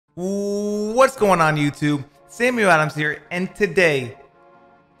What's going on YouTube? Samuel Adams here, and today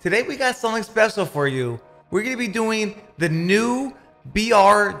we got something special for you. We're going to be doing the new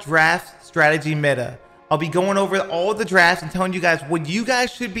BR draft strategy meta. I'll be going over all the drafts and telling you guys what you guys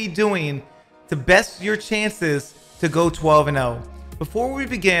should be doing to best your chances to go 12-0. Before we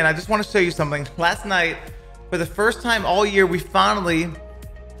begin, I just want to show you something. Last night, for the first time all year, we finally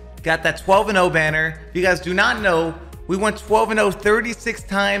got that 12-0 banner. If you guys do not know, we went 12-0 36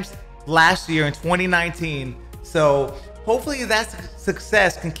 times last year in 2019. So hopefully that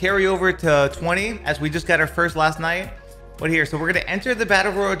success can carry over to 20, as we just got our first last night. But here, so we're going to enter the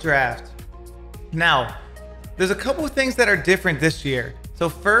Battle Royale draft. Now, there's a couple of things that are different this year. So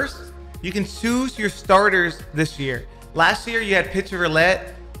first, you can choose your starters this year. Last year, you had pitcher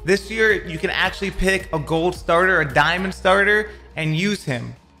roulette. This year, you can actually pick a gold starter, a diamond starter, and use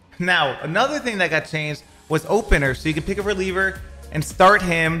him. Now, another thing that got changed was opener. So you can pick a reliever and start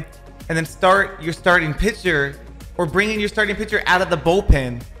him, and then start your starting pitcher, or bring in your starting pitcher out of the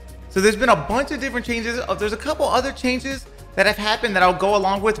bullpen. So there's been a bunch of different changes. There's a couple other changes that have happened that I'll go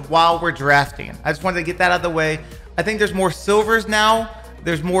along with while we're drafting. I just wanted to get that out of the way. I think there's more silvers now.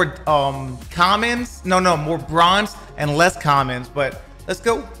 There's more commons. More bronze and less commons. But let's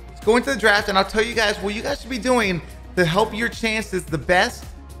go into the draft, and I'll tell you guys what you guys should be doing to help your chances the best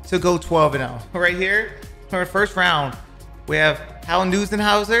to go 12-0. Right here, for our first round, we have Hal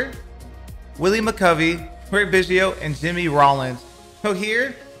Newsenhauser, Willie McCovey, Rick Biggio, and Jimmy Rollins. So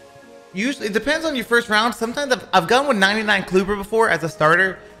here, usually it depends on your first round. Sometimes I've gone with 99 Kluber before as a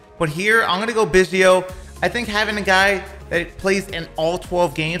starter, but here I'm gonna go Biggio. I think having a guy that plays in all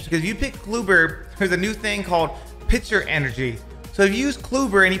 12 games, because if you pick Kluber, there's a new thing called pitcher energy. So if you use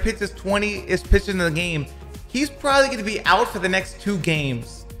Kluber and he pitches 20-ish pitches in the game, he's probably going to be out for the next 2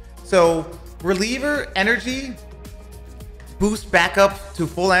 games. So reliever energy boosts back up to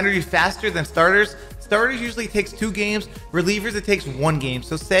full energy faster than starters. Starters usually takes 2 games. Relievers, it takes 1 game.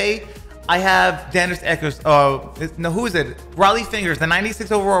 So say I have Dennis Eckers. Who is it? Raleigh Fingers, the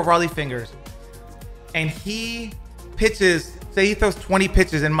 96 overall Raleigh Fingers. And he pitches, say he throws 20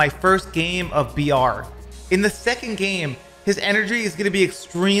 pitches in my first game of BR. In the second game, his energy is going to be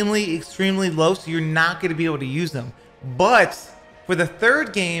extremely low, so you're not going to be able to use him. But for the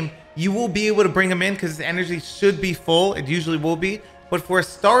third game, you will be able to bring him in because his energy should be full. It usually will be. But for a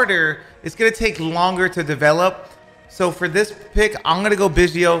starter, it's going to take longer to develop. So for this pick, I'm going to go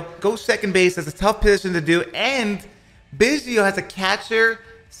Biggio. Go second base. That's a tough position to do. And Biggio has a catcher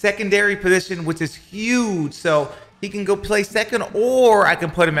secondary position, which is huge. So he can go play second, or I can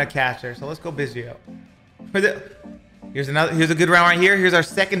put him at catcher. So let's go Biggio. Here's a good round right here. Here's our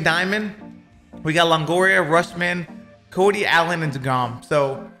second diamond. We got Longoria, Rushman, Cody Allen, and DeGrom.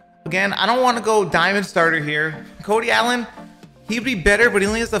 So again, I don't want to go diamond starter here. Cody Allen, he'd be better, but he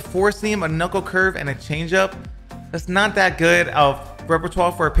only has a 4-seam, a knuckle curve, and a changeup. That's not that good of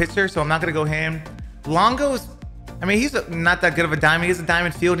repertoire for a pitcher, so I'm not gonna go him. Longo's, I mean, he's not that good of a diamond. He's a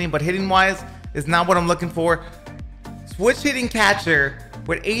diamond fielding, but hitting wise is not what I'm looking for. Switch hitting catcher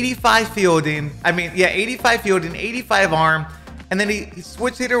with 85 fielding. 85 fielding, 85 arm. And then he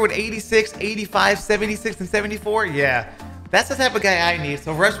switch hitter with 86, 85, 76, and 74. Yeah, that's the type of guy I need.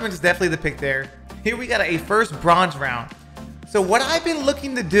 So Rushman is definitely the pick there. Here we got a first bronze round. So what I've been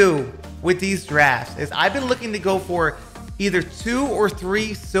looking to do with these drafts is I've been looking to go for either 2 or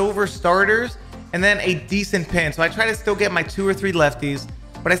 3 silver starters and then a decent pin. So I try to still get my 2 or 3 lefties,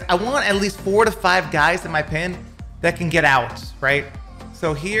 but I want at least 4 to 5 guys in my pin that can get out, right?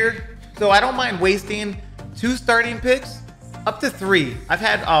 So here, I don't mind wasting 2 starting picks, up to 3. I've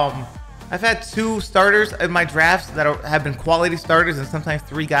had 2 starters in my drafts that have been quality starters, and sometimes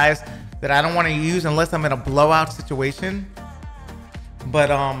 3 guys that I don't want to use unless I'm in a blowout situation. But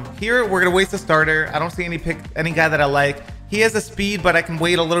here we're gonna waste a starter. I don't see any guy that I like. He has a speed, but I can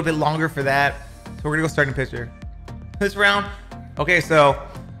wait a little bit longer for that. So we're gonna go starting pitcher. This round, okay, so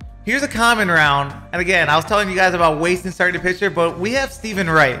here's a common round. And again, I was telling you guys about wasting starting pitcher, but we have Steven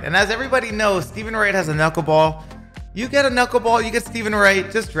Wright. And as everybody knows, Steven Wright has a knuckleball. You get a knuckleball, you get Steven Wright,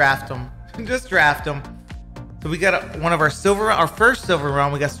 just draft him. Just draft him. So we got one of our first silver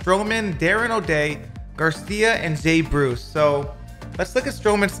round. We got Stroman, Darren O'Day, Garcia, and Jay Bruce. So let's look at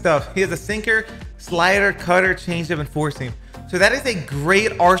Stroman's stuff. He has a sinker, slider, cutter, changeup, and 4-seam. So that is a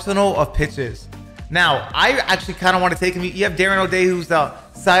great arsenal of pitches. Now, I actually kind of want to take him. You have Darren O'Day, who's the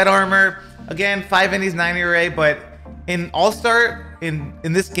side armor. Again, 5 innings, 9 ERA, but in All-Star, in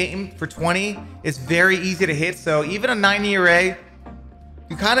this game for 20, it's very easy to hit. So even a 9 ERA,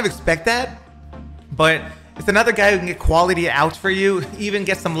 you kind of expect that, but it's another guy who can get quality outs for you, even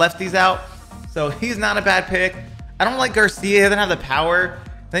get some lefties out. So he's not a bad pick. I don't like Garcia. He doesn't have the power.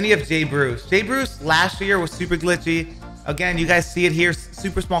 Then you have Jay Bruce. Jay Bruce last year was super glitchy. Again, you guys see it here.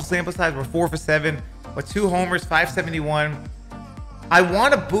 Super small sample size. We're 4 for 7 with 2 homers, 571. I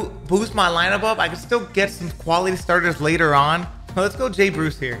want to boost my lineup up. I can still get some quality starters later on. So let's go Jay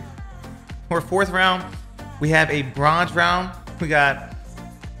Bruce here. We're 4th round. We have a bronze round. We got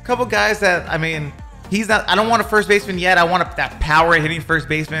a couple guys that, I mean, he's not, I don't want a first baseman yet. I want that power hitting first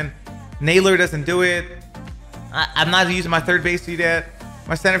baseman. Naylor doesn't do it. I'm not using my third base yet.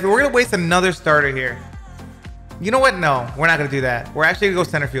 My center field. We're going to waste another starter here. You know what? No, we're not going to do that. We're actually going to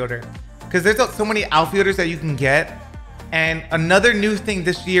go center fielder. Because there's so many outfielders that you can get. And another new thing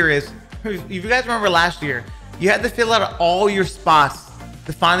this year is, if you guys remember last year, you had to fill out all your spots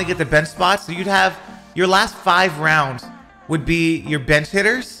to finally get the bench spots. So you'd have your last 5 rounds would be your bench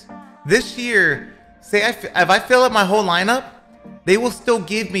hitters. This year, say if I fill up my whole lineup, they will still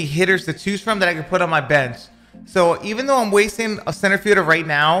give me hitters to choose from that I can put on my bench. So even though I'm wasting a center fielder right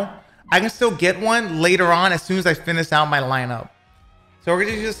now, I can still get one later on as soon as I finish out my lineup. So we're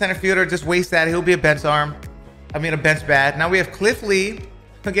going to use a center fielder, just waste that. He'll be a bench arm. I mean, a bench bat. Now we have Cliff Lee.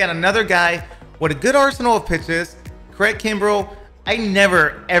 Again, another guy with a good arsenal of pitches. Craig Kimbrell. I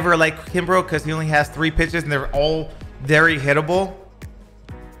never, ever like Kimbrell because he only has 3 pitches and they're all very hittable.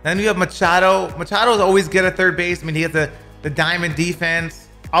 Then you have Machado. Machado's always good at third base. I mean, he has the diamond defense.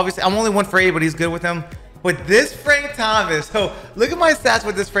 Obviously, I'm only 1 for 8, but he's good with him. But this Frank Thomas, so look at my stats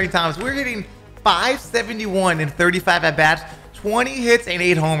with this Frank Thomas. We're hitting 571 in 35 at-bats, 20 hits, and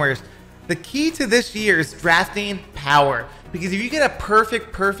 8 homers. The key to this year is drafting power. Because if you get a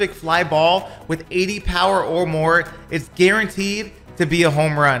perfect fly ball with 80 power or more, it's guaranteed to be a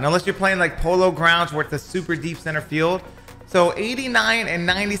home run. Unless you're playing like Polo Grounds where it's a super deep center field. So 89 and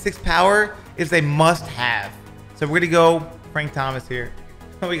 96 power is a must-have. So we're going to go Frank Thomas here.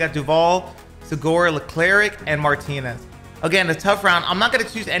 So we got Duvall, Segura, Leclerc, and Martinez. Again, a tough round. I'm not going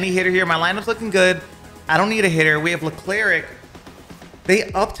to choose any hitter here. My lineup's looking good. I don't need a hitter. We have Leclerc.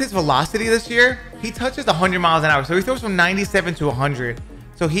 They upped his velocity this year. He touches 100 miles an hour. So he throws from 97 to 100.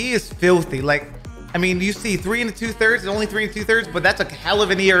 So he is filthy. Like, I mean, you see 3 2/3. It's only 3 2/3, but that's a hell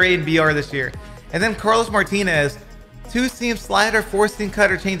of an ERA in BR this year. And then Carlos Martinez, 2-seam slider, 4-seam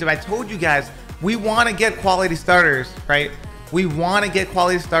cutter, changeup. I told you guys, we want to get quality starters, right? We want to get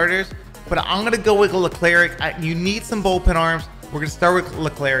quality starters, but I'm going to go with Leclerc. You need some bullpen arms. We're going to start with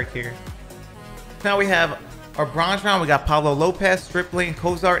Leclerc here. Now we have our bronze round. We got Pablo Lopez, Stripling,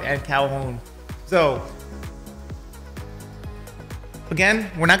 Cozart, and Calhoun. So, again,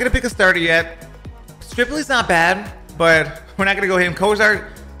 we're not going to pick a starter yet. Stripling's not bad, but we're not going to go him.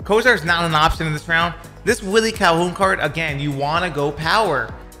 Cozart's not an option in this round. This Willie Calhoun card, again, you want to go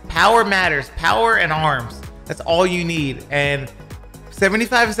power. Power matters. Power and arms. That's all you need. And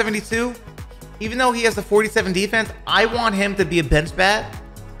 75 and 72, even though he has a 47 defense, I want him to be a bench bat,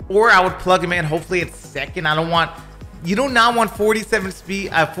 or I would plug him in. Hopefully it's second. You do not want 47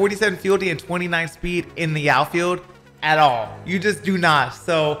 speed, 47 fielding and 29 speed in the outfield at all. You just do not.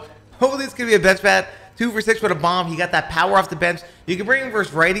 So hopefully it's gonna be a bench bat. 2 for 6 with a bomb. He got that power off the bench. You can bring him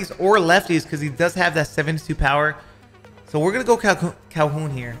versus righties or lefties because he does have that 72 power. So we're gonna go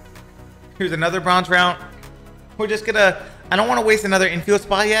Calhoun here. Here's another bronze round. We're just gonna, I don't want to waste another infield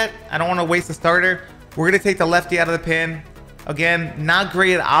spot yet. I don't want to waste a starter. We're gonna take the lefty out of the pin. Again, not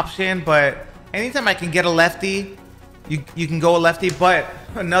great option, but anytime I can get a lefty, you can go a lefty. But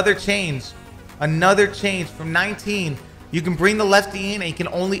another change from 19. You can bring the lefty in, and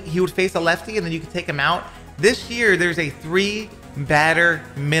he would face a lefty, and then you can take him out. This year, there's a 3 batter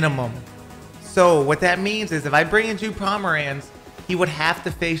minimum. So what that means is if I bring in Drew Pomeranz, he would have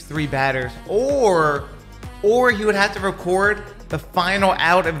to face 3 batters, or he would have to record the final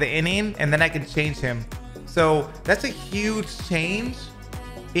out of the inning, and then I can change him. So that's a huge change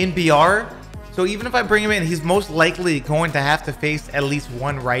in BR. So even if I bring him in, he's most likely going to have to face at least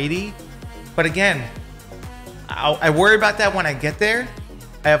 1 righty. But again, I worry about that when I get there.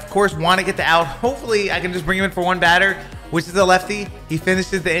 I, of course, want to get the out. Hopefully, I can just bring him in for 1 batter, which is a lefty. He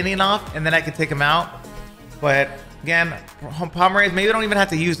finishes the inning off, and then I can take him out. But again, Pomeranz, maybe I don't even have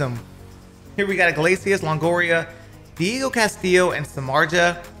to use him. Here we got Iglesias, Longoria, Diego Castillo, and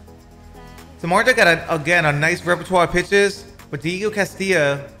Samardzija. Samardzija got, again, a nice repertoire of pitches, but Diego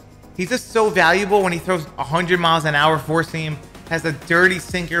Castillo, he's just so valuable when he throws 100 miles an hour 4-seam, has a dirty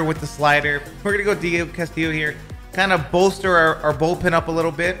sinker with the slider. We're going to go Diego Castillo here, kind of bolster our bullpen up a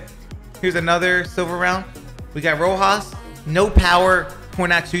little bit. Here's another silver round. We got Rojas, no power, we're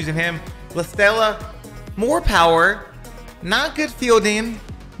not choosing him. La Stella, more power, not good fielding,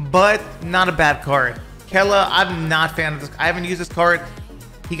 but not a bad card. Kela, I'm not a fan of this. I haven't used this card.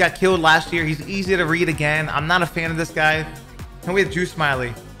 He got killed last year. He's easy to read again. I'm not a fan of this guy. And we have Drew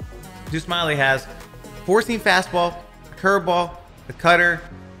Smiley. Drew Smiley has 4-seam fastball, curveball, the cutter,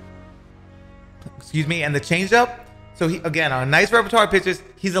 and the changeup. So he, again, a nice repertoire of pitches.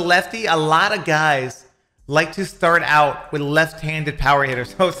 He's a lefty. A lot of guys like to start out with left-handed power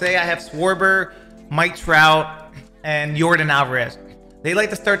hitters. So say I have Schwarber, Mike Trout, and Yordan Alvarez. They like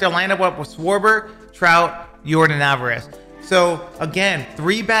to start their lineup up with Schwarber, Trout, Yordan Alvarez. So again,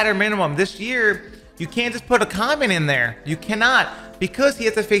 3-batter minimum. This year, you can't just put a common in there. You cannot, because he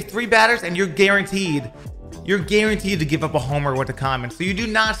has to face 3 batters, and you're guaranteed to give up a homer with the common. So you do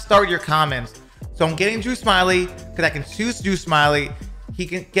not start your commons. So I'm getting Drew Smiley because I can choose Drew Smiley. He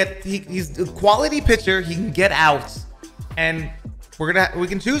can get, he's a quality pitcher. He can get outs, and we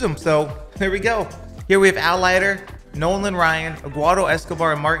can choose him. So there we go. Here we have Outlighter, Nolan Ryan, Eduardo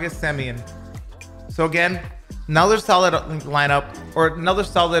Escobar, and Marcus Semien. So again, another solid lineup, or another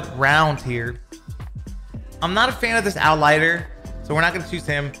solid round here. I'm not a fan of this Outlighter, so we're not going to choose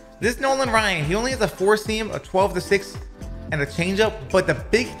him. This Nolan Ryan, he only has a 4-seam, a 12-6, and a changeup. But the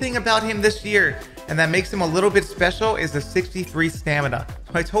big thing about him this year, and that makes him a little bit special, is the 63 stamina.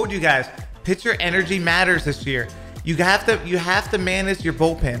 So I told you guys, pitcher energy matters this year. You have to manage your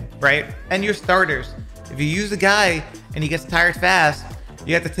bullpen, right? And your starters. If you use a guy and he gets tired fast,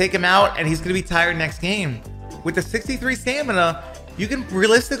 you have to take him out, and he's going to be tired next game. With the 63 stamina, you can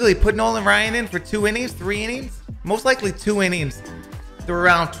realistically put Nolan Ryan in for 2 innings, 3 innings, most likely 2 innings, through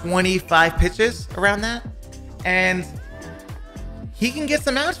around 25 pitches, around that, and he can get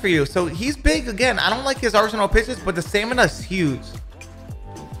some outs for you. So he's big. Again, I don't like his arsenal of pitches, but the stamina is huge.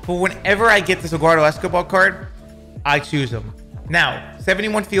 But whenever I get this Eduardo Escobar card, I choose him. Now,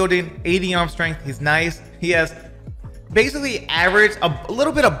 71 fielding, 80 arm strength. He's nice. He has basically average, a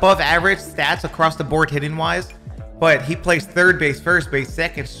little bit above average stats across the board hitting wise, but he plays third base, first base,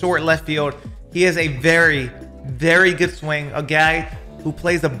 second, short, left field. He has a very, very good swing. A guy who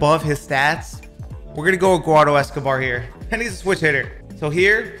plays above his stats. We're gonna go Eduardo Escobar here, and he's a switch hitter. So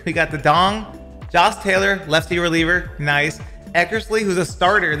here we got the Dong, Josh Taylor, lefty reliever, nice. Eckersley, who's a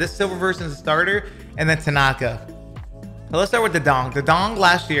starter. This silver version is a starter, and then Tanaka. So let's start with the Dong. The Dong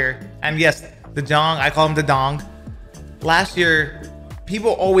last year, and yes, the Dong, I call him the Dong. Last year,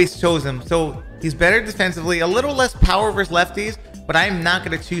 people always chose him. So he's better defensively, a little less power versus lefties, but I'm not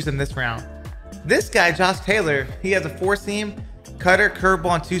going to choose him this round. This guy, Josh Taylor, he has a 4-seam, cutter,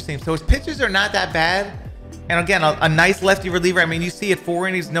 curveball, and 2-seam. So his pitches are not that bad. And again, a nice lefty reliever. I mean, you see at 4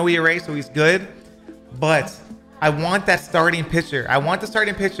 innings, no ERA, so he's good. But I want that starting pitcher. I want the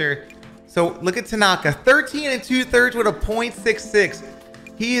starting pitcher. So look at Tanaka, 13 2/3 with a .66.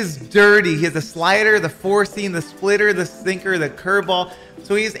 He is dirty. He has the slider, the 4-seam, the splitter, the sinker, the curveball.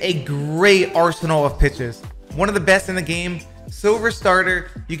 So he has a great arsenal of pitches. One of the best in the game. Silver starter.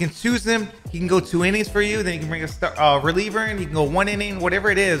 You can choose him. He can go 2 innings for you. Then you can bring a reliever in. He can go 1 inning, whatever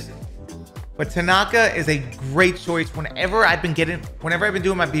it is. But Tanaka is a great choice. Whenever I've been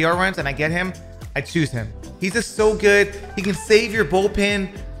doing my BR runs and I get him, I choose him. He's just so good. He can save your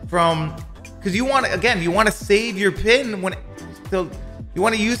bullpen from, because you want to save your pin so you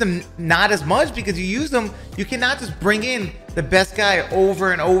want to use them not as much, because you use them, you cannot just bring in the best guy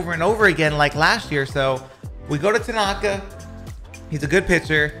over and over and over again like last year. So we go to Tanaka. He's a good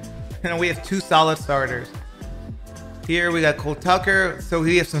pitcher, and we have 2 solid starters. Here we got Cole Tucker, so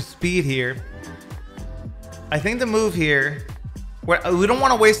he has some speed here. I think the move here, we don't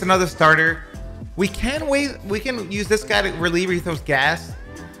want to waste another starter. We can use this guy to reliever. He throws gas,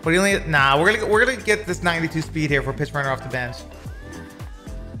 but we're gonna get this 92 speed here for pitch runner off the bench.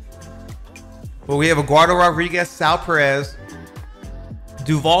 But we have Eduardo Rodriguez, Sal Perez,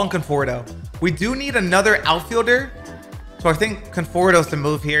 Duvall, and Conforto. We do need another outfielder, so I think Conforto's the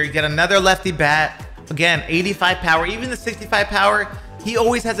move here. You get another lefty bat. Again, 85 power, even the 65 power. He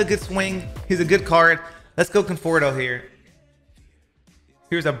always has a good swing. He's a good card. Let's go Conforto here.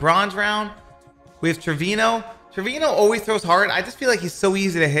 Here's a bronze round. We have Trevino. Trevino always throws hard. I just feel like he's so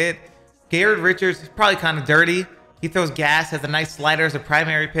easy to hit. Garrett Richards is probably kind of dirty. He throws gas, has a nice slider as a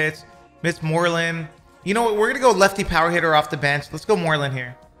primary pitch. Mitch Moreland. You know what? We're going to go lefty power hitter off the bench. Let's go Moreland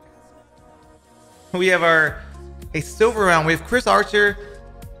here. We have a silver round. We have Chris Archer.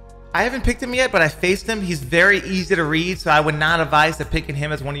 I haven't picked him yet, but I faced him. He's very easy to read, so I would not advise to picking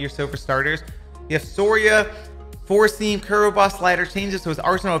him as one of your silver starters. You have Soria, 4-seam, curveball, slider changes, so his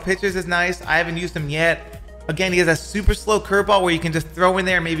arsenal of pitches is nice. I haven't used him yet. Again, he has a super slow curveball where you can just throw in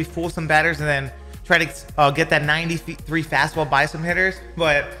there, maybe fool some batters, and then try to get that 93 fastball by some hitters.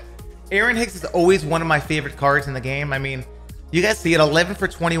 But Aaron Hicks is always one of my favorite cards in the game. I mean, you guys see it, 11 for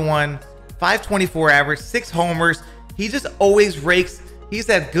 21, 524 average, 6 homers. He just always rakes. He's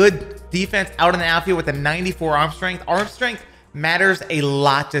that good defense out in the outfield with a 94 arm strength. Arm strength matters a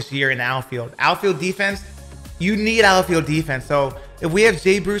lot this year in the outfield. Outfield defense, you need outfield defense. So if we have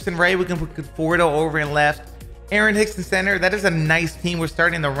Jay Bruce and Ray, we can put Conforto over and left. Aaron Hicks in center. That is a nice team. We're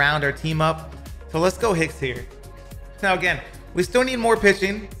starting to round our team up. So let's go Hicks here. Now again, we still need more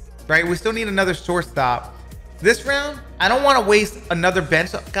pitching, right? We still need another shortstop. This round, I don't want to waste another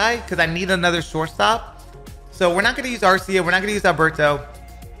bench guy because I need another shortstop. So we're not going to use Arcia. We're not going to use Alberto.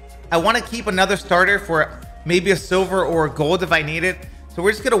 I want to keep another starter for maybe a silver or a gold if I need it. So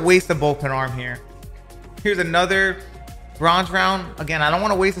we're just going to waste a bullpen arm here. Here's another bronze round. Again, I don't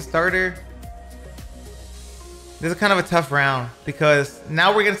want to waste a starter. This is kind of a tough round because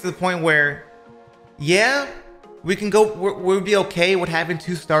now we're getting to the point where, yeah, we can go, we'll be okay with having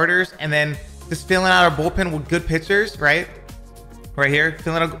 2 starters and then just filling out our bullpen with good pitchers, right? Right here,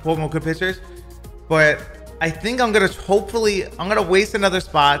 filling out bullpen with good pitchers. But I think I'm going to waste another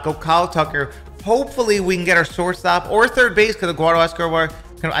spot, go Kyle Tucker. Hopefully we can get our shortstop or third base because Eduardo Escobar,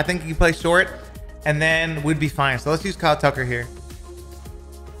 I think he can play short. And then we'd be fine. So let's use Kyle Tucker here.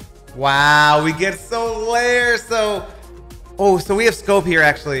 Wow, we get Soler. So we have Scope here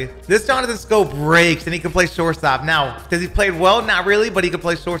actually. This Jonathan Scope breaks and he can play shortstop. Now, does he play well? Not really, but he can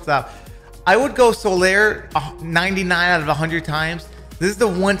play shortstop. I would go Soler 99 out of 100 times. This is the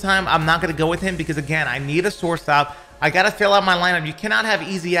one time I'm not going to go with him because again, I need a shortstop. I got to fill out my lineup. You cannot have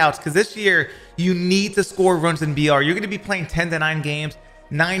easy outs because this year you need to score runs in BR. You're going to be playing 10 to 9 games.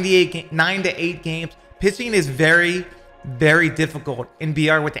 9 to 8 games. Pitching is very, very difficult in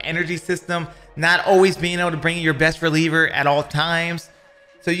BR with the energy system, not always being able to bring your best reliever at all times.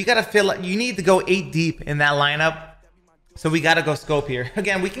 So you got to you need to go 8 deep in that lineup. So we got to go Scope here.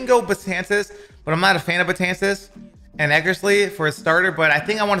 Again, we can go Betances, but I'm not a fan of Betances and Eckersley for a starter, but I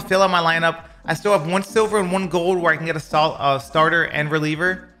think I want to fill out my lineup. I still have 1 silver and 1 gold where I can get a starter and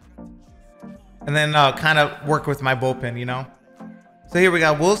reliever and then kind of work with my bullpen, you know? So here we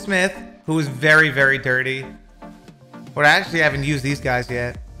got Will Smith, who is very, very dirty. But I actually haven't used these guys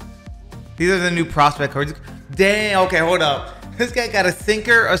yet. These are the new prospect cards. Dang, okay, hold up. This guy got a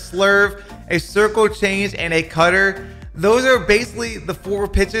sinker, a slurve, a circle change, and a cutter. Those are basically the 4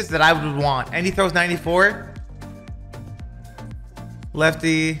 pitches that I would want. And he throws 94.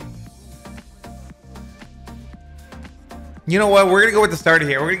 Lefty. You know what? We're going to go with the starter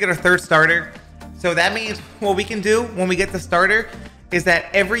here. We're going to get our 3rd starter. So that means what we can do when we get the starter is that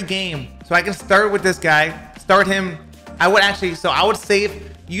every game, so I can start with this guy, start him. I would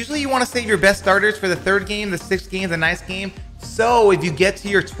save, usually you want to save your best starters for the 3rd game, the 6th game, the 9th game. So if you get to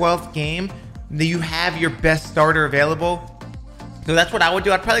your 12th game, then you have your best starter available. So that's what I would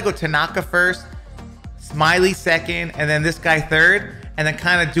do. I'd probably go Tanaka first, Smiley second, and then this guy 3rd, and then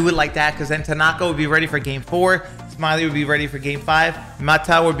kind of do it like that because then Tanaka would be ready for game 4, Smiley would be ready for game 5,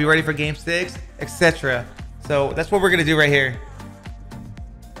 Mata would be ready for game 6, etc. So that's what we're going to do right here.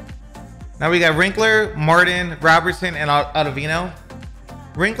 Now we got Wrinkler, Martin, Robertson, and Ottavino.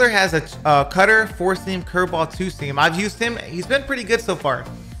 Wrinkler has a cutter, 4-seam, curveball, 2-seam. I've used him. He's been pretty good so far.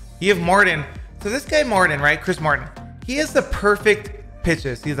 You have Martin. So this guy Martin, right? Chris Martin. He has the perfect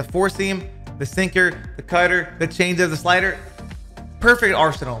pitches. He has the 4-seam, the sinker, the cutter, the changeup, the slider. Perfect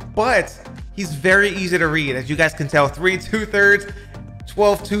arsenal. But he's very easy to read. As you guys can tell, 3 2/3,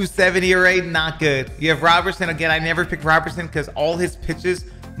 12-2-70 ERA, not good. You have Robertson. Again, I never pick Robertson because all his pitches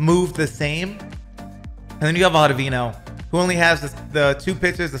move the same. And then you have Ottavino, who only has the 2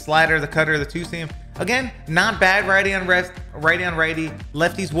 pitches, the slider, the cutter, the 2-seam. Again, not bad righty on righty.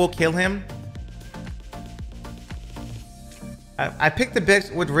 Lefties will kill him. I picked the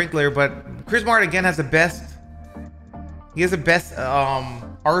best with Wrinkler, but Chris Martin again has the best. He has the best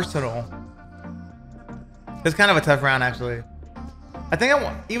arsenal. It's kind of a tough round actually. I think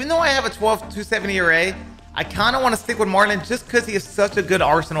even though I have a 12-270 ERA, I kind of want to stick with Martin just because he has such a good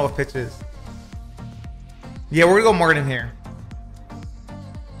arsenal of pitches. Yeah, we're gonna go Martin here.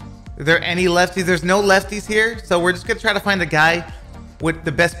 Are there any lefties? There's no lefties here, so we're just gonna try to find a guy with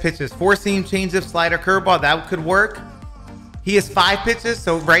the best pitches. 4-seam, changeup, slider, curveball, that could work. He has 5 pitches,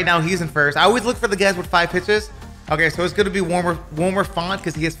 so right now he's in first. I always look for the guys with 5 pitches. Okay, so it's gonna be Wilmer Font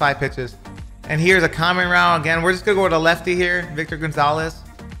because he has 5 pitches. And here's a common round again. We're just gonna go with a lefty here, Victor Gonzalez.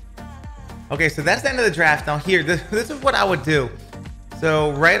 Okay, so that's the end of the draft. Now here, this is what I would do.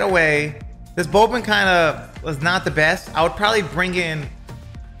 So right away, this bullpen kind of was not the best. I would probably bring in,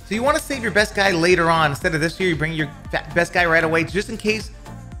 so you want to save your best guy later on. Instead of this year, you bring your best guy right away, just in case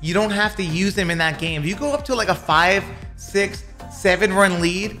you don't have to use him in that game. If you go up to like a 5, 6, 7 run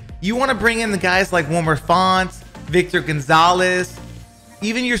lead, you want to bring in the guys like Wilmer Font, Victor Gonzalez,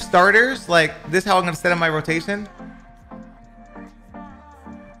 even your starters. Like this is how I'm going to set up my rotation.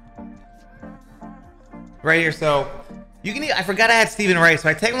 Right here. So I forgot I had Stephen Wright, so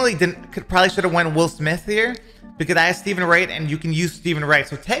I technically probably should have went Will Smith here because I had Stephen Wright, and you can use Stephen Wright.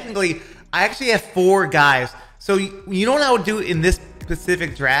 So technically, I actually have 4 guys. So you know what I would do in this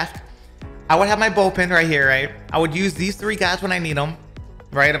specific draft? I would have my bullpen right here, right? I would use these 3 guys when I need them,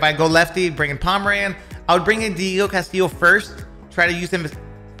 right? If I go lefty, bring in Pomeran. I would bring in Diego Castillo first. Try to use him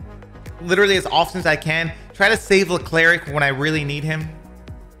literally as often as I can. Try to save Leclerc when I really need him.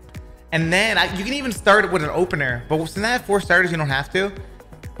 And then you can even start with an opener. But since I have 4 starters, you don't have to.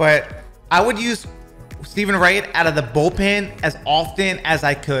 But I would use Stephen Wright out of the bullpen as often as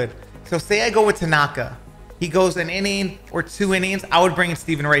I could. So say I go with Tanaka. He goes an inning or 2 innings. I would bring in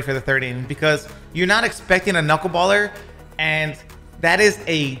Stephen Wright for the 3rd inning because you're not expecting a knuckleballer. And that is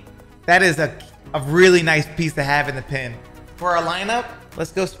a really nice piece to have in the pen. For our lineup,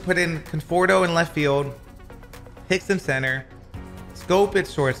 let's go put in Conforto in left field, Hicks in center, Scope at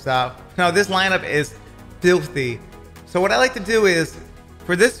shortstop. Now this lineup is filthy. So what I like to do is,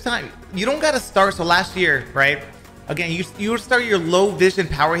 for this time, you don't got to start. So last year, right? Again, you would start your low vision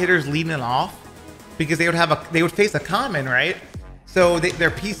power hitters leading off because they would face a common, right? So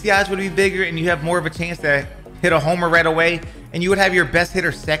their PCIs would be bigger and you have more of a chance to hit a homer right away, and you would have your best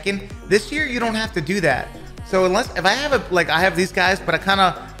hitter second. This year, you don't have to do that. So if I have I have these guys, but I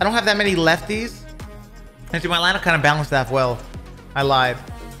don't have that many lefties. Actually, my lineup kind of balanced that well. I lied.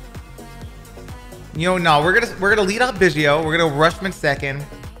 You know, no, we're gonna lead off Biggio. We're gonna Rushman second.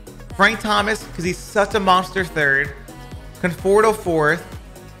 Frank Thomas, because he's such a monster, third. Conforto fourth.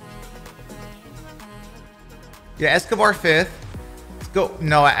 Yeah, Escobar fifth. Let's go.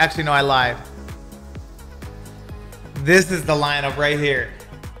 No, actually, no, I lied. This is the lineup right here.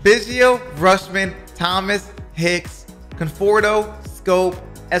 Biggio, Rushman, Thomas, Hicks, Conforto, Scope,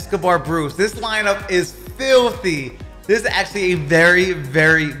 Escobar, Bruce. This lineup is filthy. This is actually a very,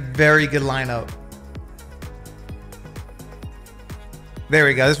 very, very good lineup. There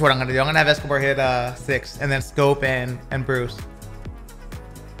we go. This is what I'm gonna do. I'm gonna have Escobar hit 6, and then Scope and Bruce.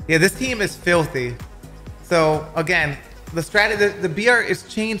 Yeah, this team is filthy. So again, the strategy, the BR is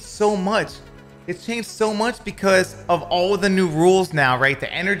changed so much. It's changed so much because of all the new rules now, right?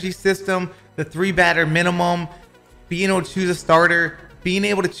 The energy system, the 3-batter minimum, being able to choose a starter, being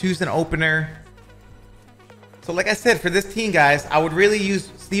able to choose an opener. So like I said, for this team, guys, I would really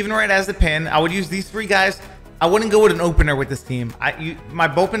use Stephen Wright as the pin. I would use these 3 guys. I wouldn't go with an opener with this team. My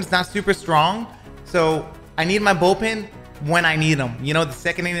bullpen's not super strong, so I need my bullpen when I need them. You know, the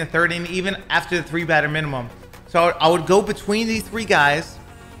 2nd inning, the 3rd inning, even after the 3-batter minimum. So I would go between these 3 guys,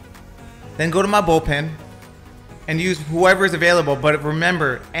 then go to my bullpen and use whoever is available. But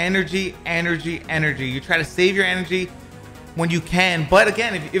remember, energy, energy, energy. You try to save your energy when you can. But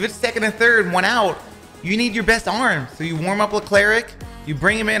again, if it's 2nd and 3rd, 1 out, you need your best arm. So you warm up Leclerc, you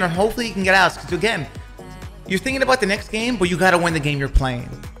bring him in, and hopefully you can get out. Because again, you're thinking about the next game, but you got to win the game you're playing.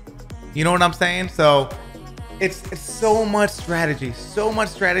 You know what I'm saying? So it's so much strategy, so much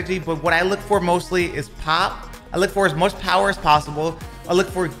strategy. But what I look for mostly is pop. I look for as much power as possible. I look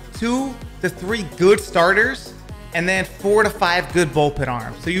for 2 to 3 good starters and then 4 to 5 good bullpen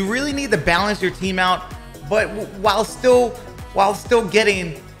arms. So you really need to balance your team out, but while still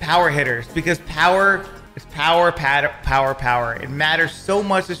getting power hitters, because power is power. It matters so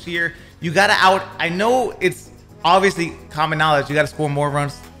much this year. You got to I know it's obviously common knowledge. You got to score more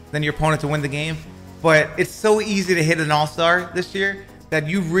runs than your opponent to win the game, but it's so easy to hit an all-star this year that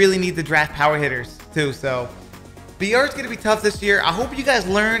you really need to draft power hitters too. So BR is going to be tough this year. I hope you guys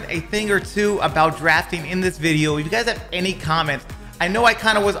learned a thing or 2 about drafting in this video. If you guys have any comments, I know I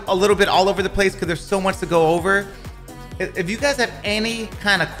kind of was a little bit all over the place because there's so much to go over. If you guys have any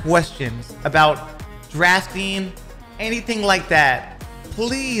kind of questions about drafting, anything like that,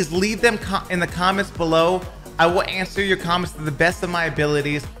 please leave them in the comments below. I will answer your comments to the best of my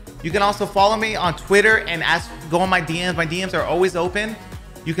abilities. You can also follow me on Twitter and go on my DMs. My DMs are always open.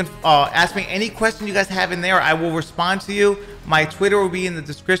 You can ask me any question you guys have in there. I will respond to you. My Twitter will be in the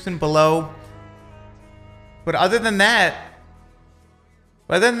description below. But other than that,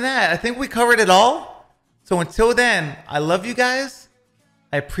 I think we covered it all. So until then, I love you guys.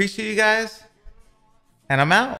 I appreciate you guys. And I'm out.